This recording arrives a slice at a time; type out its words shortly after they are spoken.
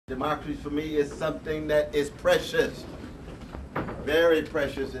Democracy for me is something that is precious, very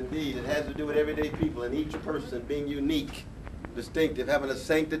precious indeed. It has to do with everyday people and each person being unique, distinctive, having a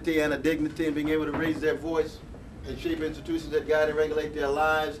sanctity and a dignity, and being able to raise their voice and shape institutions that guide and regulate their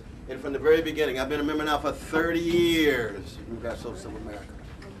lives. And from the very beginning, I've been a member now for 30 years, Democratic Socialists of America.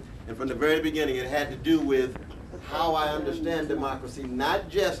 And from the very beginning, it had to do with how I understand democracy, not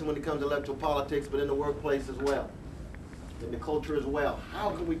just when it comes to electoral politics, but in the workplace as well, in the culture as well. How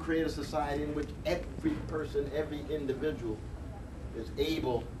can we create a society in which every person, every individual is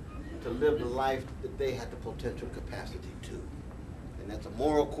able to live the life that they have the potential capacity to? And that's a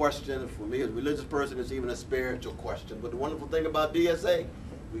moral question. For me as a religious person, it's even a spiritual question. But the wonderful thing about DSA,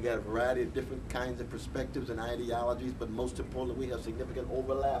 we got a variety of different kinds of perspectives and ideologies, but most importantly, we have significant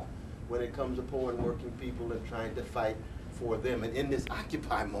overlap when it comes to poor and working people and trying to fight for them. And in this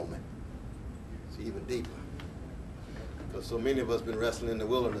Occupy moment, it's even deeper. Because so many of us have been wrestling in the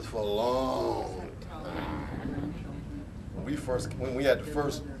wilderness for a long time. When we had the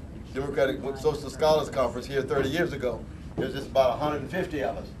first Democratic Social Scholars Conference here 30 years ago, there was just about 150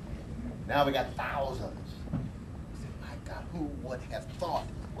 of us. Now we got thousands. I said, my God, who would have thought?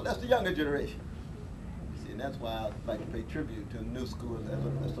 Well, that's the younger generation. See, and that's why I like to pay tribute to the new school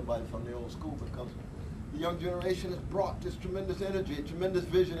as somebody from the old school, because the young generation has brought this tremendous energy, tremendous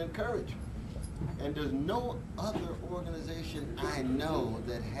vision and courage. And there's no other organization I know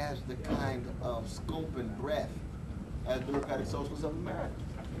that has the kind of scope and breadth as Democratic Socialists of America.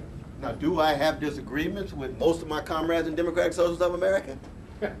 Now, do I have disagreements with most of my comrades in Democratic Socialists of America?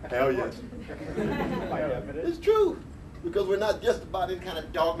 Hell yes. It's true, because we're not just about any kind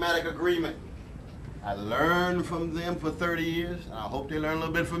of dogmatic agreement. I learned from them for 30 years, and I hope they learn a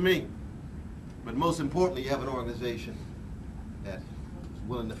little bit from me. But most importantly, you have an organization that's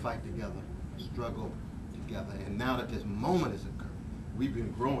willing to fight together, struggle together. And now that this moment has occurred, we've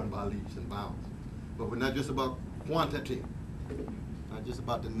been growing by leaps and bounds. But we're not just about quantity, not just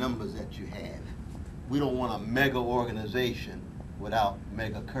about the numbers that you have. We don't want a mega organization without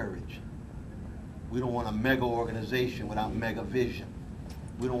mega courage. We don't want a mega organization without mega vision.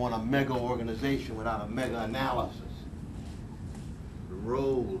 We don't want a mega organization without a mega analysis. The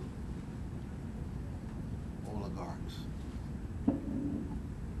role of oligarchs, the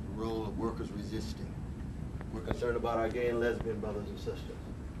role of workers resisting. We're concerned about our gay and lesbian brothers and sisters.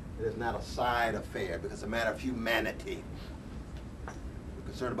 It is not a side affair because it's a matter of humanity. We're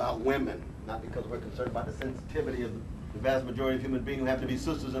concerned about women, not because we're concerned about the sensitivity of the vast majority of human beings who have to be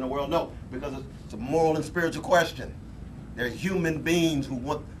sisters in the world. No, because it's a moral and spiritual question. They're human beings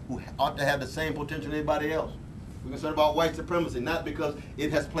who ought to have the same potential as anybody else. We're concerned about white supremacy, not because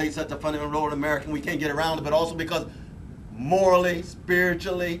it has played such a fundamental role in America and we can't get around it, but also because morally,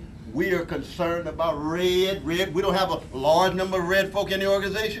 spiritually, we are concerned about red. We don't have a large number of red folk in the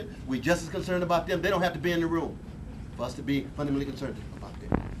organization. We're just as concerned about them. They don't have to be in the room for us to be fundamentally concerned about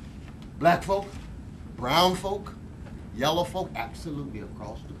them. Black folk, brown folk, yellow folk, absolutely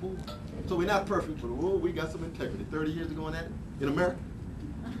across the board. So we're not perfect, but we got some integrity. 30 years ago in America.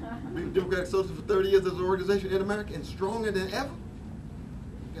 We've been Democratic Socialists for 30 years as an organization in America, and stronger than ever.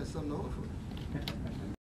 We got something to offer.